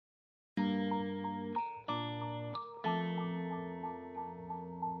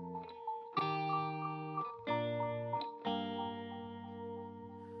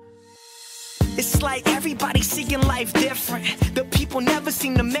It's like everybody seeing life different. The people never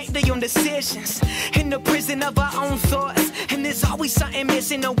seem to make their own decisions. In the prison of our own thoughts, and there's always something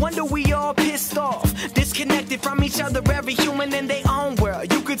missing. No wonder we all pissed off, disconnected from each other. Every human in their own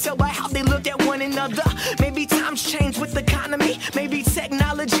world. You could tell by how they look at one another. Maybe times change with the economy, maybe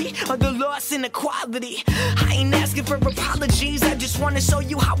technology, or the loss in equality. I ain't asking for apologies, I just wanna show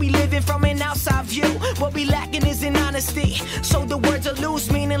you how we living from an outside view. What we lacking is in honesty, so the words will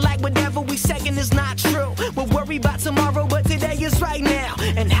lose meaning like whatever we second is not true. We'll worry about tomorrow, but today is right now.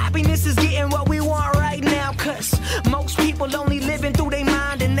 And happiness is getting what we want right now. Cause most people only living through their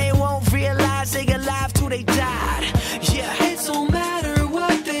mind, and they won't realize they alive till they died. Yeah, it don't matter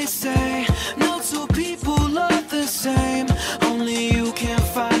what they say. No two people love the same. Only you can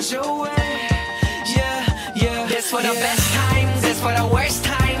find your way. Yeah, yeah. This for the best times, this for the worst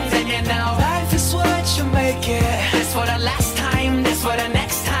times, and you know life is what you make it. This for the last time, this for the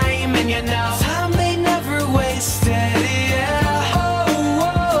next time, and you know time they never wasted. Yeah.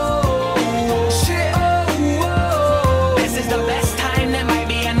 Oh, oh, shit. Oh, oh. This is the best time, there might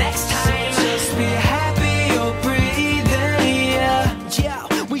be a next time. So just be happy you're breathing. Yeah.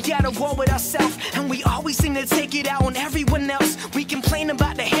 Yeah, we got a war with ourselves, and we always seem to take it out on everyone else. We complain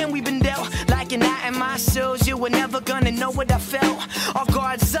about the hand we've been dealt. Like an eye in my shoes, you were never gonna know what I felt. Our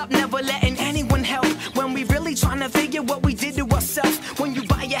guards up, never letting anyone help. When we really trying to figure what we did to ourselves. When you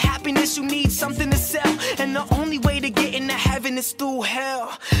buy your happiness, you need something to sell. And the only way to get into heaven is through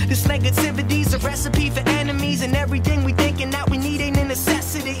hell. This negativity's a recipe for enemies, and everything we thinking that we need ain't a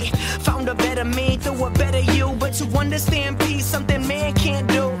necessity. Found a better me through a better you, but to understand peace, something man can't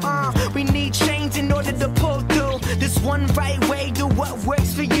do. We need change in order to pull through. This one right way, do what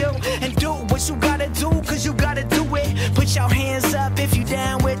works for you, and do what you gotta do, cause you gotta do it. Put your hands up if you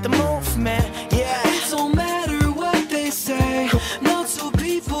down with the movement. Yeah, it don't matter what they say. No two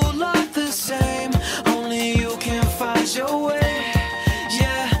people love the same. Only you can find your way.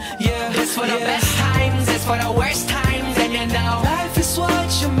 Yeah, yeah. This for the best times, this for the worst